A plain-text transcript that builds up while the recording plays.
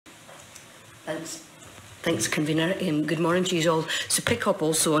Thanks, Convener. Good morning to you all. So pick up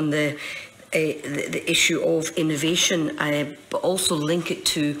also on the issue of innovation, but also link it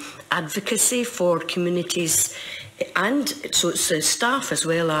to advocacy for communities, and so it's the staff as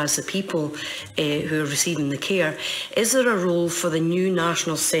well as the people who are receiving the care. Is there a role for the new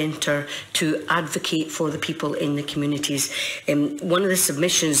National Centre to advocate for the people in the communities? One of the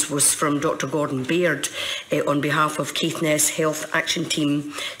submissions was from Dr Gordon Baird on behalf of Caithness Health Action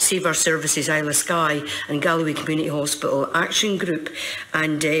Team, Save Our Services Isle of Skye and Galloway Community Hospital Action Group,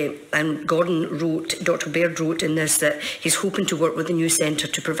 and Gordon wrote, Dr Baird wrote in this that he's hoping to work with the new centre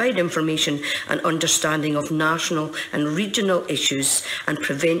to provide information and understanding of national and regional issues and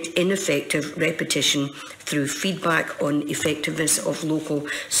prevent ineffective repetition through feedback on effectiveness of local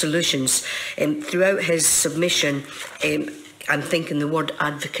solutions. Throughout his submission, I'm thinking the word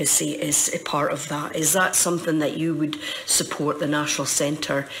advocacy is a part of that. Is that something that you would support the National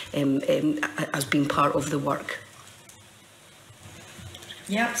Centre as being part of the work?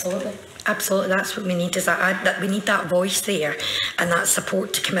 Yeah, absolutely. Absolutely, that's what we need, is that we need that voice there and that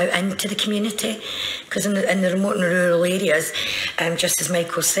support to come out into the community, because in the remote and rural areas, just as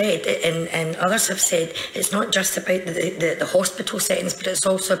Michael said and others have said, it's not just about the hospital settings, but it's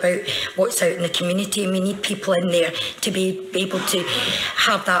also about what's out in the community, and we need people in there to be able to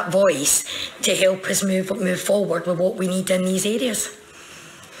have that voice to help us move forward with what we need in these areas.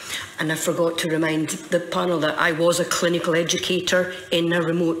 And I forgot to remind the panel that I was a clinical educator in a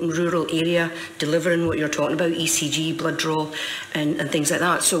remote and rural area, delivering what you're talking about, ECG, blood draw and things like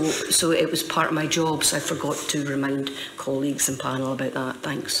that. So it was part of my job, so I forgot to remind colleagues and panel about that.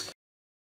 Thanks.